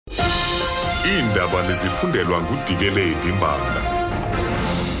Iindaba nizifundelwa nguDikeledi Mbanga.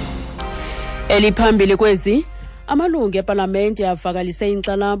 Eliphambili kwezi amalungu epalamente avakalise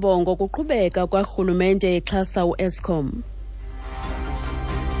inkxalabo ngokuqhubeka kwarhulumente exhasa uEskom.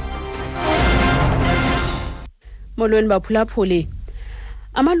 Molweni baphulaphuli.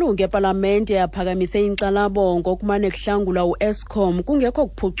 Amalungu epalamente aphakamise inkxalabo ngokumane kuhlangulwa uEskom kungekho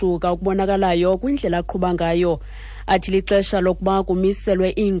kuphucuka okubonakalayo kwindlela aqhuba ngayo. Athi lixesha lokuba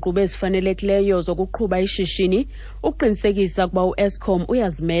kumiselwe iinkqubo ezifanelekileyo zokuqhuba ishishini ukuqinisekisa ukuba uEskom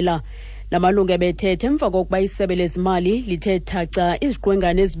uyazimela. Lamalungu ebethethe emva kokuba isebe lezimali lithe thaca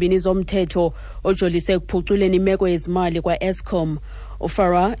iziqwengane ezibini zomthetho ojolise ekuphuculeni imeko yezimali kwaEskom.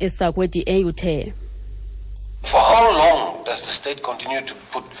 Ufara esakwedi uthe. For how long does the state continue to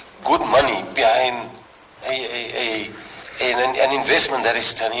put good money behind an investment that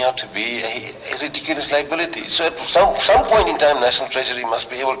is turning out to be a ridiculous liability? So at some point in time, National Treasury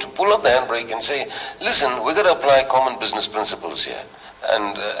must be able to pull up the handbrake and say, listen, we're going to apply common business principles here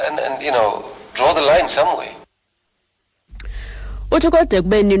and draw the line somewhere. Uthi kodwa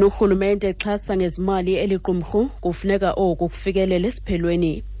kubenini urhulumente exhasa ngezimali eliqumrhu kufuneka oku kufikelele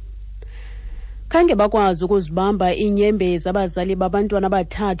esiphelweni. Khange bakwazi ukuzibamba inyembezi abazali babantwana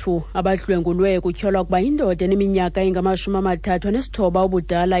abathathu abadlwengulwe kutyholwa kuba indoda eneminyaka engama-39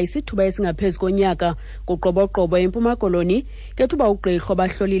 ubudala isithuba esingaphezu konyaka kuqoboqobo eMpuma Koloni kethuba ugqirha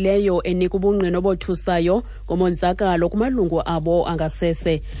bahlolileyo enika ubungqina obothusayo ngomonzakalo kumalungu abo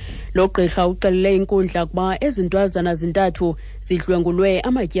angasese. Lo gqirha uxelele inkundla kuba ezintwazana zintathu zidlwengulwe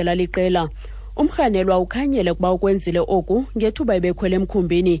amatyala liqela. Umrhanelwa ukhanyele kuba ukwenzile oku ngethuba ebekhwele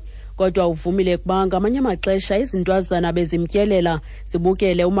emkhumbini. Kodwa uvumile kuba ngamanye amaxesha izintwazana bezimtyelela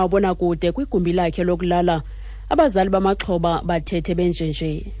zibukele umabonakude kwigumbi lakhe lokulala. Abazali bamaxhoba bathethe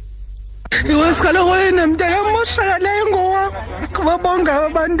benjenje. Iwasikala wena mntana moshakaleyo ngowa kubabonga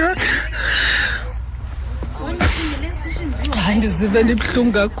abantu. Andizive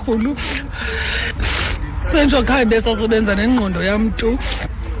ndibuhlungu kakhulu. Senjo khaya besasebenza nengqondo yamntu.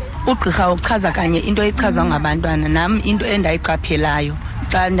 Ugqirha uchaza kanye into echazwa ngabantwana nami into endayiqaphelayo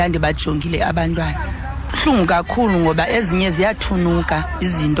xa ndandibajongile abantwana. Buhlungu kakhulu ngoba ezinye ziyathunuka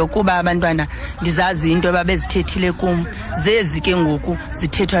izinto kuba abantwana ndizazi into ababezithethile kum zezi ke ngoku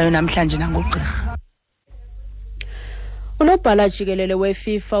zithethwayo namhlanje nangogqirha. Unobhala jikelele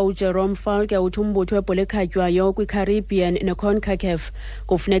weFIFA uJerome Falke uthi umbutho webhola ekhatywayo kwiCaribbean neCONCACAF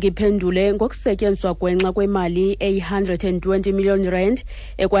kufuneka iphendule ngokusetyenziswa gwenxa kwemali eyi-120 million rand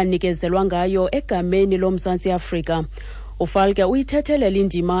ekwanikezelwa ngayo egameni loMzantsi Afrika. Ufalke uyithethelela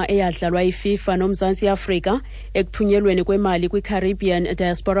indima eyadlalwa iFIFA noMzantsi Afrika ekuthunyelweni kwemali kwiCaribbean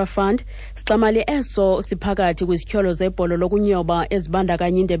Diaspora Fund, sixamali eso siphakathi kwizityholo zebholo lokunyoba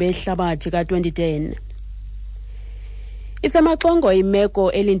ezibandakanya indebe yehlabathi ka-2010. Isemaxongo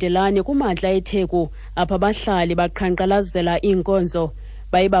imeko elindelane kumantla eTheku apha abahlali baqhankqalazela iinkonzo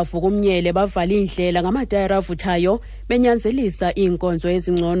bayibavuka umnyele bavala indlela ngamatayara avuthayo benyanzelisa iinkonzo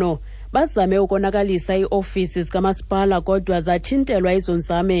ezingcono. Bazame ukonakalisa iofisi zikamasipala kodwa zathintelwa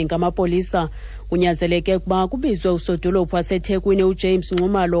izonzame ngamapolisa. Kunyanzeleke kuba kubizwe usodolophu waseThekwini uJames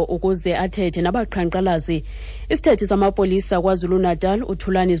Nxumalo ukuze athethe nabaqhankqalazi. Isithethi samapolisa KwaZulu-Natal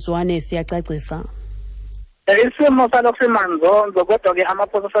uThulani Zwane siyacacisa. Isimo salokhu simanzonzo kodwa-ke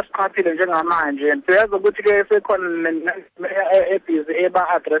amapolisa asesiqhaphile njengamanje. Siyazi ukuthi-ke sekhona ebhizi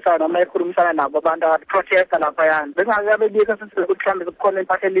eba-adresa noma ekhulumisana nabo abantu abaprotesta laphayana. Bengake bebika sisikuthi mhlawumbe kukhona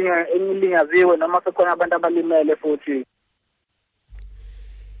impahla elinyaziwe noma sekhona abantu abalimele futhi.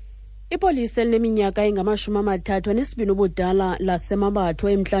 Ipolisi elineminyaka engama-32 ubudala lasemabatho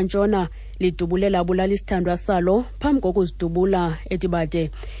eMntla-Ntshona lidubulela bulala isithandwa salo phambi kokuzidubula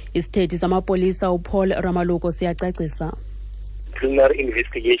eTibate. Isithethi samapolisa uPaul Ramaluko siyacacisa. Preliminary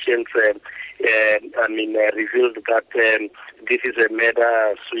investigations revealed that this is a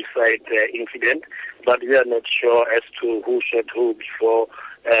murder-suicide incident, but we are not sure as to who shot who before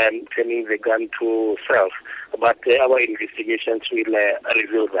turning the gun to self. But our investigations will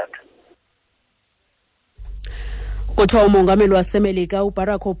reveal that. Kuthiwa umongameli waseMelika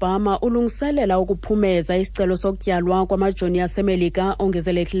uBarack Obama ulungiselela ukuphumeza isicelo sokutyalwa kwamajoni aseMelika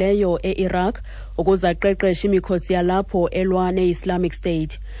ongezelelekileyo eIraq ukuze aqeqeshe imikhosi yalapho elwa ne-Islamic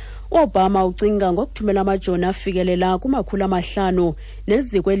State. uObama ucinga ngokuthumela amajoni afikelela ku-500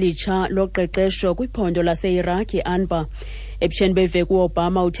 neziko elitsha loqeqesho kwiphondo lase-Iraq i-Anbar. Ebutsheni beveki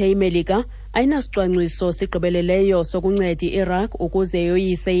uObama uthe iMelika ayinasicwangciso sigqibeleleyo sokunceda iIraq ukuze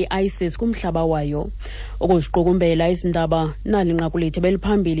yoyise i-ISIS kumhlaba wayo. Ukuziqukumbela izindaba nalinqakulithi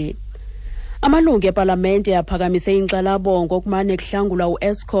beliphambili. Amalungu epalamente aphakamise inkxalabo ngokumane kuhlangulwa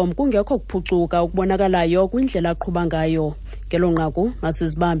uEskom kungekho kuphucuka okubonakalayo kwindlela aqhuba ngayo. ngelo nqaku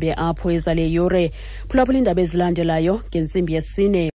masizibambe apho ezale yure phulaphula iindaba ezilandelayo ngentsimbi yesine.